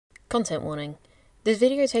Content warning. This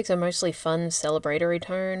video takes a mostly fun, celebratory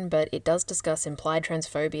tone, but it does discuss implied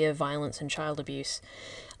transphobia, violence, and child abuse.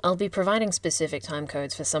 I'll be providing specific time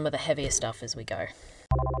codes for some of the heavier stuff as we go.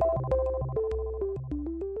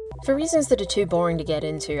 For reasons that are too boring to get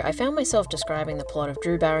into, I found myself describing the plot of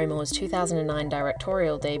Drew Barrymore's 2009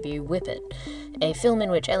 directorial debut, Whip It, a film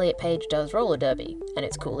in which Elliot Page does roller derby, and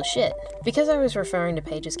it's cool as shit. Because I was referring to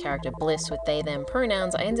Page's character Bliss with they/them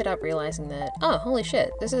pronouns, I ended up realizing that, oh, holy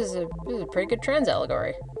shit, this is a pretty good trans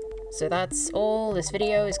allegory. So that's all this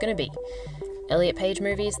video is gonna be. Elliot Page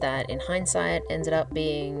movies that, in hindsight, ended up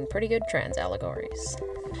being pretty good trans allegories.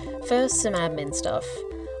 First, some admin stuff.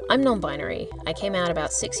 I'm non-binary. I came out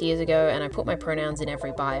about 6 years ago and I put my pronouns in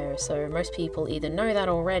every bio, so most people either know that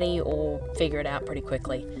already or figure it out pretty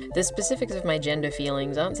quickly. The specifics of my gender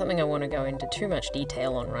feelings aren't something I want to go into too much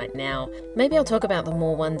detail on right now. Maybe I'll talk about them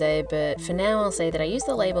more one day, but for now I'll say that I use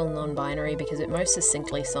the label non-binary because it most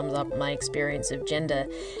succinctly sums up my experience of gender,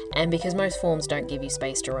 and because most forms don't give you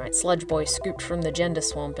space to write sludge boy scooped from the gender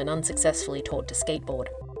swamp and unsuccessfully taught to skateboard.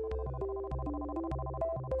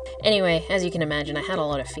 Anyway, as you can imagine, I had a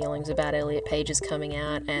lot of feelings about Elliot Page's coming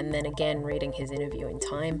out, and then again reading his interview in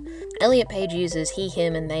Time. Elliot Page uses he,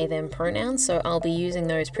 him, and they/them pronouns, so I'll be using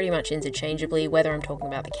those pretty much interchangeably, whether I'm talking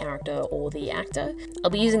about the character or the actor.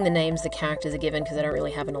 I'll be using the names the characters are given because I don't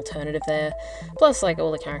really have an alternative there. Plus, like,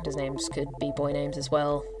 all the characters' names could be boy names as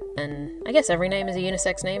well. And I guess every name is a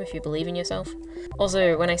unisex name if you believe in yourself.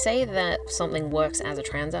 Also, when I say that something works as a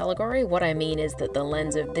trans allegory, what I mean is that the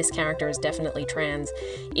lens of this character is definitely trans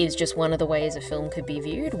is just one of the ways a film could be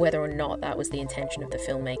viewed, whether or not that was the intention of the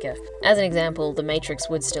filmmaker. As an example, The Matrix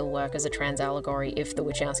would still work as a trans allegory if the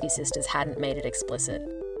Wachowski sisters hadn't made it explicit.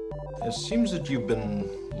 It seems that you've been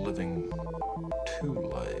living two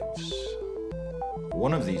lives.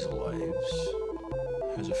 One of these lives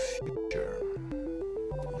has a future.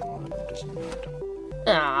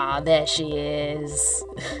 Ah, there she is.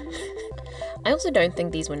 I also don't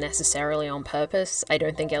think these were necessarily on purpose. I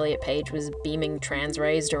don't think Elliot Page was beaming trans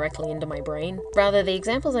rays directly into my brain. Rather, the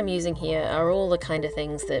examples I'm using here are all the kind of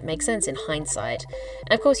things that make sense in hindsight.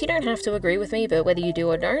 And of course, you don't have to agree with me, but whether you do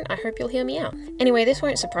or don't, I hope you'll hear me out. Anyway, this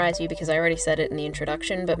won't surprise you because I already said it in the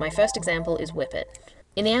introduction, but my first example is Whip It.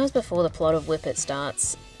 In the hours before the plot of Whip It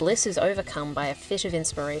starts, Bliss is overcome by a fit of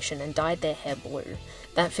inspiration and dyed their hair blue.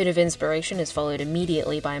 That fit of inspiration is followed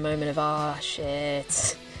immediately by a moment of, ah,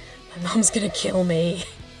 shit, my mum's gonna kill me.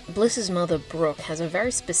 Bliss's mother, Brooke, has a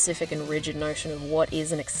very specific and rigid notion of what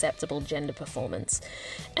is an acceptable gender performance,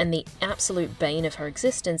 and the absolute bane of her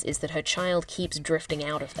existence is that her child keeps drifting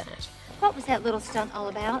out of that. What was that little stunt all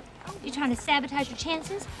about? You trying to sabotage your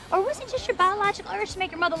chances? Or was it just your biological urge to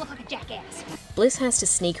make your mother look like a jackass? Bliss has to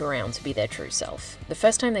sneak around to be their true self. The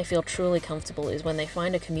first time they feel truly comfortable is when they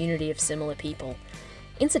find a community of similar people.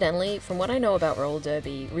 Incidentally, from what I know about roller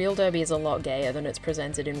derby, real derby is a lot gayer than it's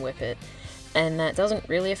presented in Whip It, and that doesn't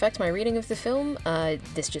really affect my reading of the film.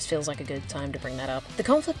 This just feels like a good time to bring that up. The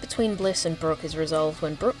conflict between Bliss and Brooke is resolved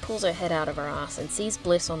when Brooke pulls her head out of her ass and sees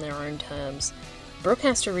Bliss on their own terms. Brooke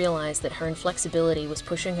has to realize that her inflexibility was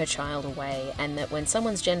pushing her child away, and that when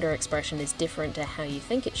someone's gender expression is different to how you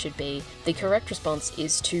think it should be, the correct response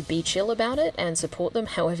is to be chill about it and support them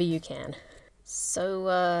however you can. So,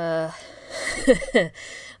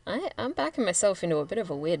 I'm backing myself into a bit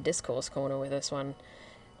of a weird discourse corner with this one.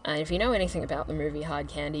 If you know anything about the movie Hard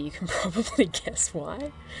Candy, you can probably guess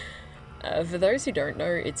why. For those who don't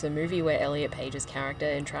know, it's a movie where Elliot Page's character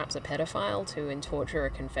entraps a pedophile to torture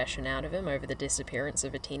a confession out of him over the disappearance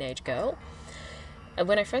of a teenage girl.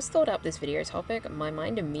 When I first thought up this video topic, my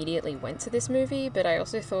mind immediately went to this movie, but I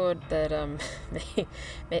also thought that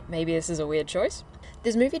maybe this is a weird choice.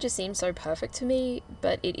 This movie just seems so perfect to me,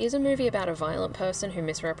 but it is a movie about a violent person who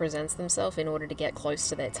misrepresents themselves in order to get close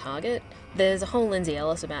to their target. There's a whole Lindsay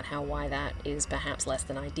Ellis about why that is perhaps less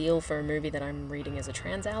than ideal for a movie that I'm reading as a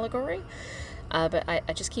trans allegory. But I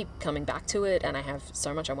just keep coming back to it, and I have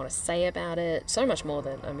so much I want to say about it, so much more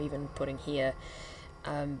than I'm even putting here.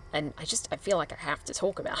 And I feel like I have to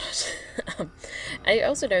talk about it. I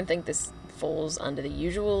also don't think this falls under the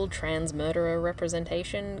usual trans murderer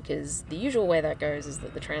representation, because the usual way that goes is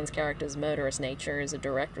that the trans character's murderous nature is a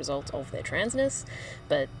direct result of their transness,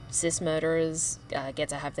 but cis murderers get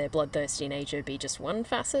to have their bloodthirsty nature be just one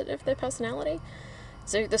facet of their personality.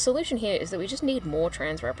 So the solution here is that we just need more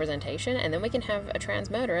trans representation, and then we can have a trans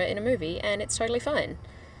murderer in a movie, and it's totally fine.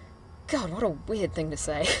 God, what a weird thing to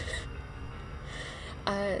say.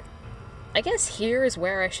 I guess here is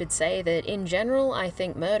where I should say that in general I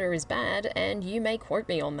think murder is bad, and you may quote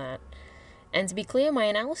me on that. And to be clear, my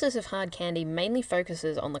analysis of Hard Candy mainly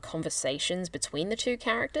focuses on the conversations between the two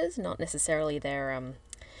characters, not necessarily their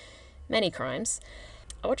many crimes.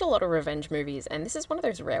 I watch a lot of revenge movies, and this is one of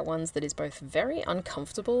those rare ones that is both very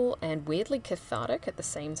uncomfortable and weirdly cathartic at the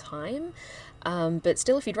same time. But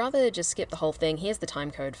still, if you'd rather just skip the whole thing, here's the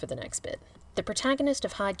time code for the next bit. The protagonist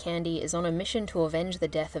of Hard Candy is on a mission to avenge the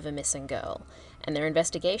death of a missing girl, and their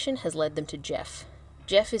investigation has led them to Jeff.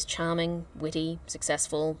 Jeff is charming, witty,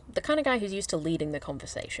 successful, the kind of guy who's used to leading the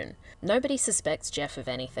conversation. Nobody suspects Jeff of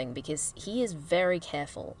anything because he is very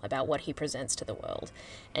careful about what he presents to the world,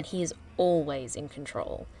 and he is always in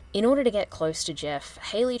control. In order to get close to Jeff,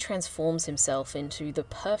 Haley transforms himself into the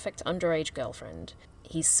perfect underage girlfriend.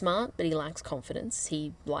 He's smart, but he lacks confidence.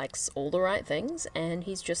 He likes all the right things, and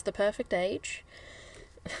he's just the perfect age.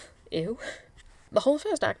 Ew. The whole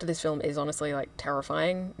first act of this film is honestly, like,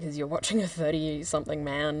 terrifying, because you're watching a 30-something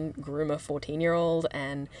man groom a 14-year-old,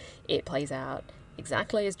 and it plays out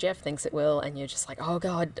exactly as Jeff thinks it will, and you're just like, oh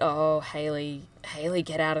god, oh, Haley,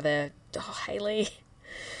 get out of there, oh, Haley.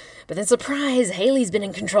 But then, surprise, Haley's been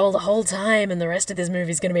in control the whole time, and the rest of this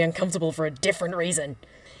movie's gonna be uncomfortable for a different reason.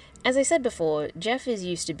 As I said before, Jeff is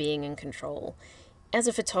used to being in control. As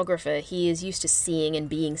a photographer, he is used to seeing and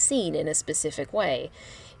being seen in a specific way.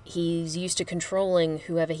 He's used to controlling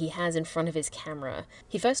whoever he has in front of his camera.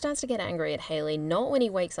 He first starts to get angry at Haley not when he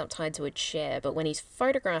wakes up tied to a chair, but when he's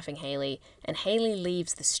photographing Haley and Haley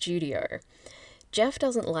leaves the studio. Jeff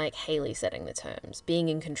doesn't like Haley setting the terms, being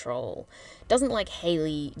in control. Doesn't like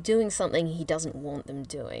Haley doing something he doesn't want them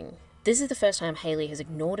doing. This is the first time Haley has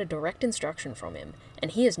ignored a direct instruction from him, and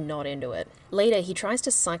he is not into it. Later, he tries to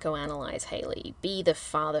psychoanalyze Haley, be the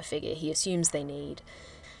father figure he assumes they need.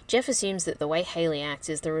 Jeff assumes that the way Haley acts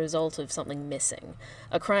is the result of something missing,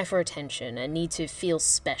 a cry for attention, a need to feel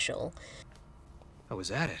special. Oh, was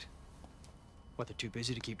that it? What, they're too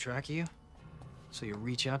busy to keep track of you? So you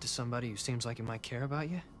reach out to somebody who seems like he might care about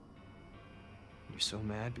you? You're so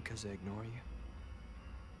mad because they ignore you?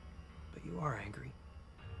 But you are angry.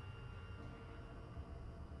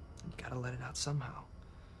 You gotta let it out somehow.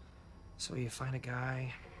 So you find a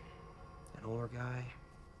guy, an older guy,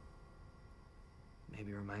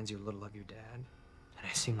 maybe reminds you a little of your dad, and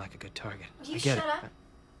I seem like a good target. You I get shut it. up.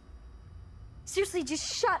 Seriously,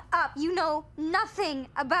 just shut up. You know nothing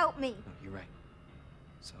about me. No, you're right.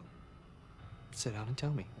 So, sit down and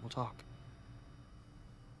tell me. We'll talk.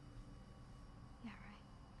 Yeah,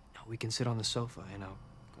 right. No, we can sit on the sofa, and I'll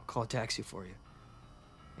call a taxi for you.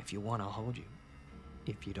 If you want, I'll hold you.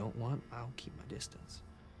 If you don't want, I'll keep my distance.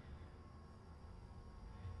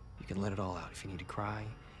 You can let it all out if you need to cry,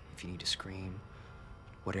 if you need to scream,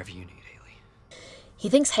 whatever you need, Haley. He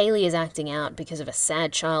thinks Haley is acting out because of a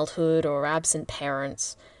sad childhood or absent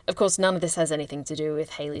parents. Of course, none of this has anything to do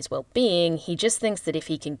with Haley's well-being. He just thinks that if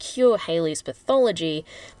he can cure Haley's pathology,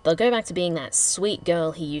 they'll go back to being that sweet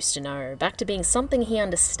girl he used to know, back to being something he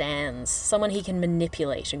understands, someone he can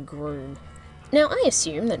manipulate and groom. Now, I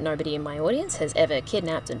assume that nobody in my audience has ever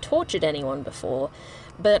kidnapped and tortured anyone before,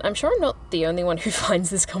 but I'm sure I'm not the only one who finds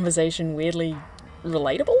this conversation weirdly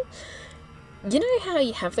relatable. You know how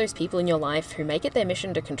you have those people in your life who make it their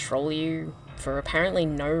mission to control you for apparently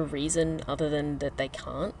no reason other than that they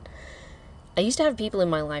can't? I used to have people in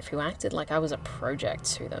my life who acted like I was a project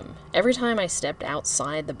to them. Every time I stepped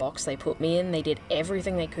outside the box they put me in, they did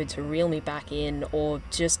everything they could to reel me back in or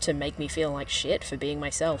just to make me feel like shit for being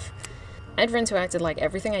myself. I had friends who acted like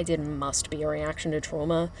everything I did must be a reaction to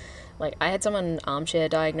trauma. Like, I had someone armchair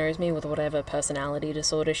diagnose me with whatever personality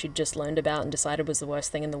disorder she'd just learned about and decided was the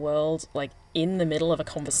worst thing in the world, like, in the middle of a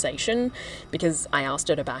conversation, because I asked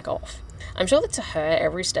her to back off. I'm sure that to her,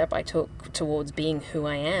 every step I took towards being who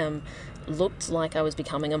I am looked like I was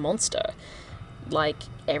becoming a monster. Like,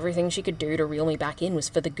 everything she could do to reel me back in was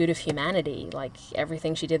for the good of humanity. Like,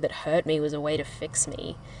 everything she did that hurt me was a way to fix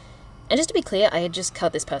me. And just to be clear, I had just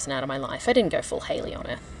cut this person out of my life. I didn't go full Haley on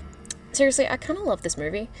her. Seriously, I kind of love this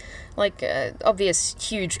movie. Like, obvious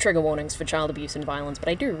huge trigger warnings for child abuse and violence, but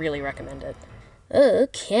I do really recommend it.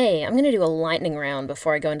 Okay, I'm going to do a lightning round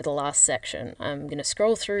before I go into the last section. I'm going to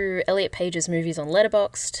scroll through Elliot Page's movies on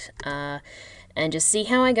Letterboxd, and just see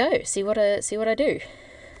how I go, see what I do.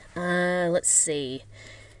 Let's see.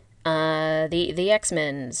 The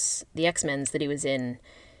X-Men's that he was in.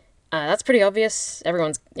 That's pretty obvious.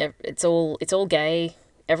 It's all gay.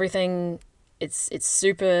 Everything, it's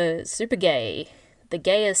super gay. The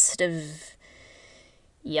gayest of,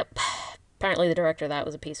 yep. Apparently the director of that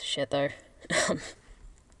was a piece of shit though.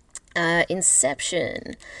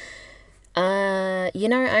 Inception. I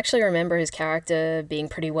actually remember his character being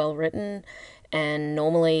pretty well written, and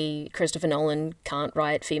normally Christopher Nolan can't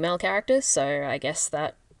write female characters, so I guess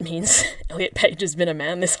that means Elliot Page has been a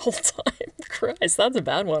man this whole time. Christ, that's a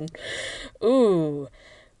bad one. Ooh.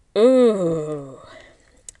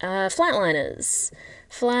 Flatliners.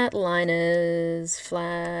 Flatliners.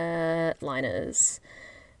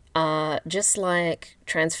 Just like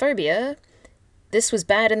transphobia, this was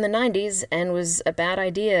bad in the 90s and was a bad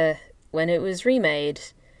idea when it was remade.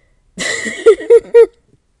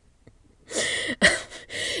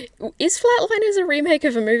 Is Flatliners a remake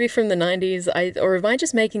of a movie from the 90s? Or am I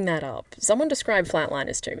just making that up? Someone describe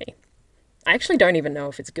Flatliners to me. I actually don't even know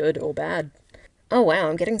if it's good or bad. Oh wow,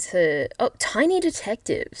 I'm getting to... Oh, Tiny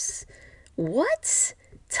Detectives. What?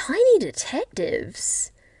 Tiny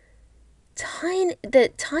Detectives? Tiny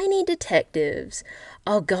Detectives.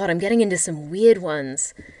 Oh god, I'm getting into some weird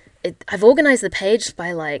ones. I've organized the page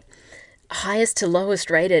by, like, highest to lowest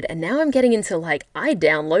rated, and now I'm getting into, like, I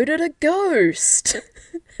downloaded a ghost.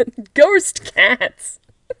 Ghost cats.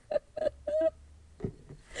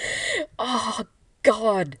 Oh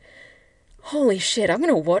god. Holy shit, I'm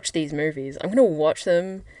gonna watch these movies. I'm gonna watch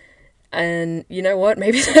them, and you know what?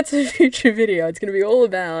 Maybe that's a future video. It's gonna be all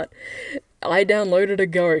about I downloaded a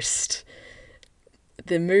ghost.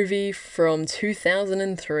 The movie from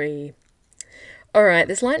 2003. Alright,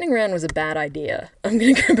 this lightning round was a bad idea. I'm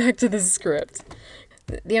gonna go back to the script.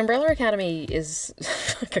 The Umbrella Academy is...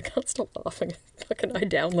 Fuck, I can't stop laughing. Fucking I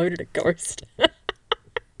downloaded a ghost. I'm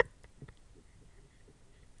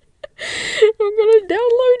gonna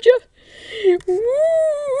download you. Woo!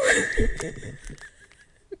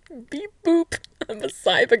 Beep boop. I'm a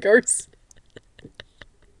cyber ghost.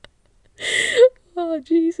 Oh,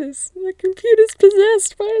 Jesus. The computer's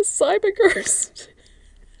possessed by a cyber ghost.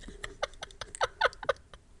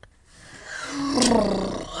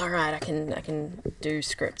 Alright, I can do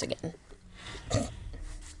script again.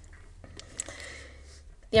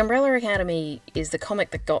 The Umbrella Academy is the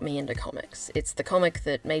comic that got me into comics. It's the comic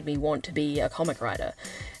that made me want to be a comic writer.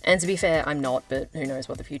 And to be fair, I'm not, but who knows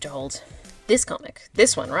what the future holds. This comic,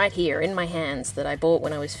 this one right here in my hands that I bought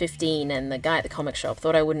when I was 15, and the guy at the comic shop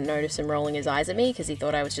thought I wouldn't notice him rolling his eyes at me because he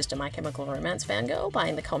thought I was just a My Chemical Romance fangirl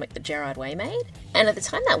buying the comic that Gerard Way made. And at the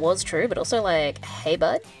time that was true, but also like, hey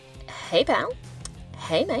bud, hey pal,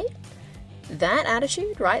 hey mate. That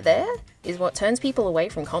attitude right there is what turns people away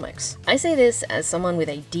from comics. I say this as someone with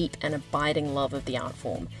a deep and abiding love of the art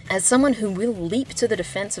form, as someone who will leap to the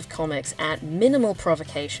defense of comics at minimal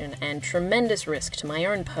provocation and tremendous risk to my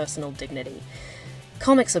own personal dignity.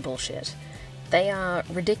 Comics are bullshit. They are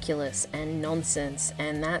ridiculous and nonsense,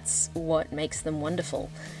 and that's what makes them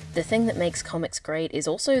wonderful. The thing that makes comics great is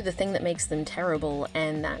also the thing that makes them terrible,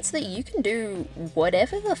 and that's that you can do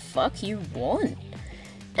whatever the fuck you want.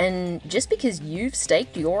 And just because you've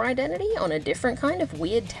staked your identity on a different kind of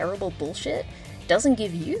weird, terrible bullshit doesn't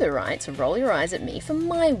give you the right to roll your eyes at me for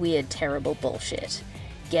my weird, terrible bullshit.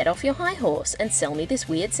 Get off your high horse and sell me this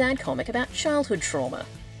weird, sad comic about childhood trauma.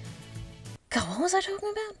 God, what was I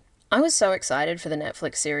talking about? I was so excited for the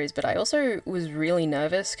Netflix series, but I also was really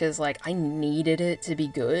nervous because, like, I needed it to be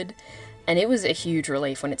good. And it was a huge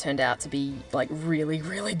relief when it turned out to be, like, really,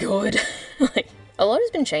 really good. Like, a lot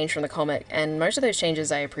has been changed from the comic, and most of those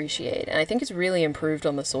changes I appreciate, and I think it's really improved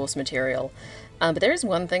on the source material. But there is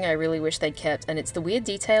one thing I really wish they'd kept, and it's the weird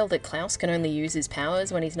detail that Klaus can only use his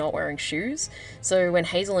powers when he's not wearing shoes. So when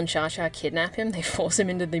Hazel and Cha-Cha kidnap him, they force him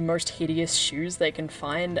into the most hideous shoes they can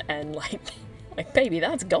find, and like baby,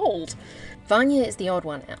 that's gold! Vanya is the odd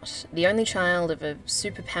one out, the only child of a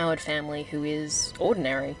superpowered family who is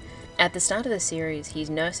ordinary. At the start of the series, he's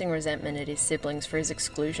nursing resentment at his siblings for his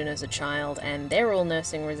exclusion as a child, and they're all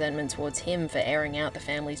nursing resentment towards him for airing out the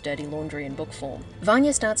family's dirty laundry in book form.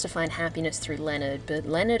 Vanya starts to find happiness through Leonard, but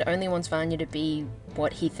Leonard only wants Vanya to be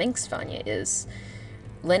what he thinks Vanya is.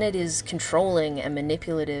 Leonard is controlling and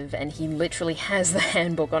manipulative, and he literally has the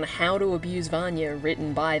handbook on how to abuse Vanya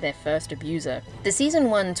written by their first abuser. The season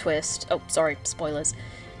 1 twist... oh, sorry, spoilers.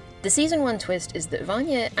 The season 1 twist is that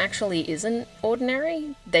Vanya actually isn't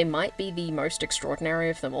ordinary. They might be the most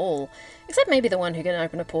extraordinary of them all. Except maybe the one who can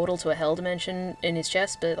open a portal to a hell dimension in his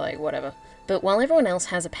chest, but like, whatever. But while everyone else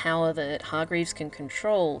has a power that Hargreaves can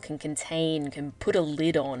control, can contain, can put a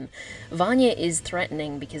lid on, Vanya is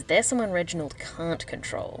threatening because they're someone Reginald can't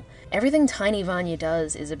control. Everything tiny Vanya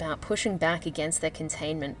does is about pushing back against their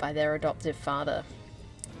containment by their adoptive father.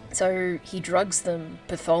 So he drugs them,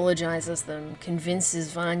 pathologizes them,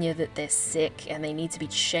 convinces Vanya that they're sick and they need to be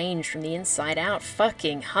changed from the inside out.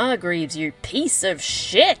 Fucking Hargreaves, you piece of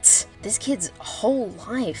shit! This kid's whole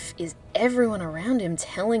life is everyone around him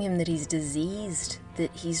telling him that he's diseased,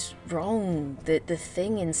 that he's wrong, that the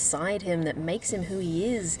thing inside him that makes him who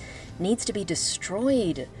he is needs to be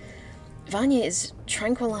destroyed. Vanya is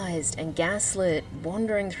tranquilized and gaslit,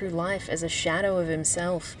 wandering through life as a shadow of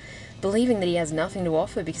himself, believing that he has nothing to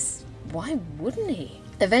offer because why wouldn't he?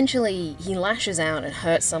 Eventually, he lashes out and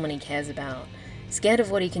hurts someone he cares about. Scared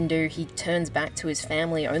of what he can do, he turns back to his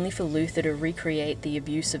family only for Luther to recreate the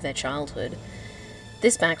abuse of their childhood.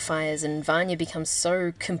 This backfires and Vanya becomes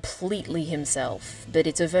so completely himself, but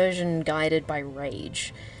it's a version guided by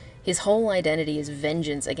rage. His whole identity is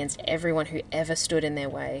vengeance against everyone who ever stood in their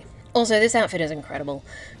way. Also, this outfit is incredible.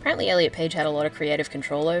 Apparently Elliot Page had a lot of creative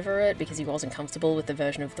control over it because he wasn't comfortable with the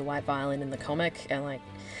version of the white violin in the comic, and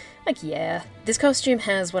yeah. This costume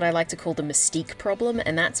has what I like to call the mystique problem,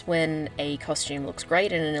 and that's when a costume looks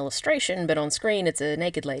great in an illustration, but on screen it's a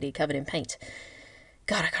naked lady covered in paint.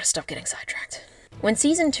 God, I gotta stop getting sidetracked. When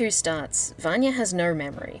Season 2 starts, Vanya has no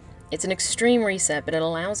memory. It's an extreme reset, but it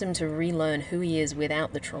allows him to relearn who he is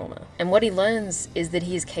without the trauma. And what he learns is that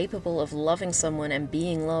he is capable of loving someone and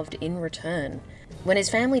being loved in return. When his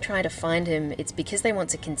family try to find him, it's because they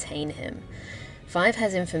want to contain him. Five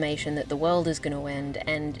has information that the world is going to end,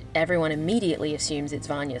 and everyone immediately assumes it's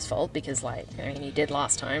Vanya's fault because, he did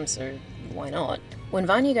last time, so why not? When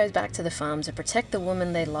Vanya goes back to the farm to protect the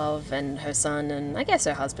woman they love and her son, and I guess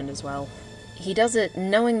her husband as well, he does it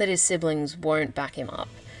knowing that his siblings won't back him up.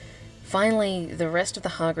 Finally, the rest of the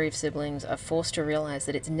Hargreave siblings are forced to realize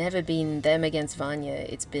that it's never been them against Vanya,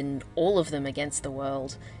 it's been all of them against the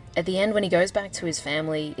world. At the end, when he goes back to his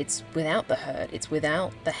family, it's without the hurt, it's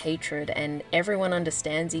without the hatred, and everyone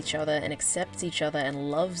understands each other and accepts each other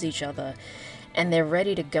and loves each other, and they're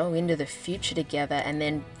ready to go into the future together, and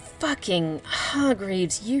then fucking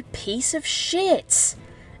Hargreaves, you piece of shit!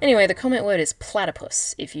 Anyway, the comment word is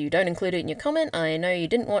platypus. If you don't include it in your comment, I know you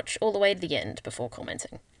didn't watch all the way to the end before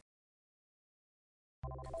commenting.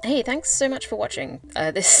 Hey, thanks so much for watching.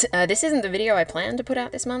 This isn't the video I planned to put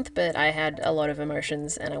out this month, but I had a lot of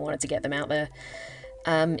emotions and I wanted to get them out there.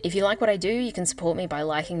 If you like what I do, you can support me by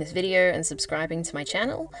liking this video and subscribing to my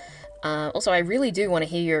channel. Also, I really do want to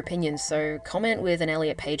hear your opinions, so comment with an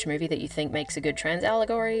Elliot Page movie that you think makes a good trans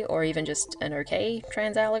allegory, or even just an okay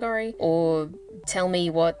trans allegory, or tell me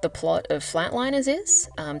what the plot of Flatliners is.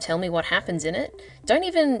 Tell me what happens in it. Don't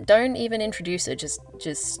even introduce it.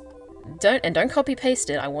 Just don't copy paste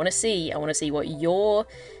it. I want to see what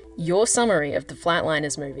your summary of the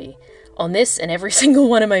Flatliners movie on this and every single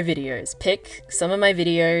one of my videos. Pick some of my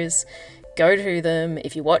videos, go to them.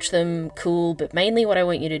 If you watch them, cool, but mainly what I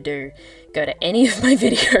want you to do, go to any of my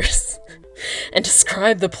videos and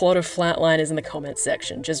describe the plot of Flatliners in the comments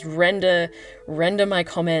section. Just render my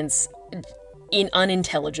comments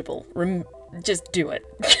unintelligible. Just do it.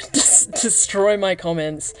 Just destroy my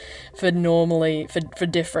comments for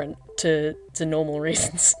different to normal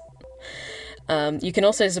reasons. You can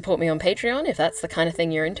also support me on Patreon if that's the kind of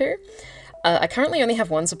thing you're into. I currently only have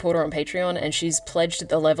one supporter on Patreon, and she's pledged at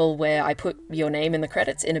the level where I put your name in the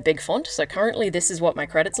credits in a big font, so currently this is what my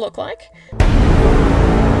credits look like.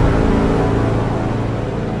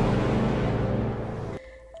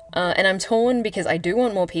 And I'm torn because I do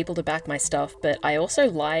want more people to back my stuff, but I also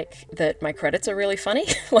like that my credits are really funny,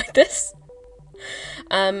 like this.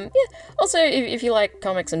 Yeah. Also, if you like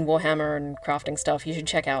comics and Warhammer and crafting stuff, you should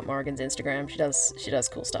check out Morrigan's Instagram. She does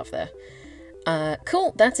cool stuff there.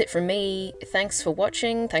 Cool, that's it from me. Thanks for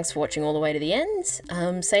watching all the way to the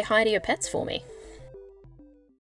end. Say hi to your pets for me.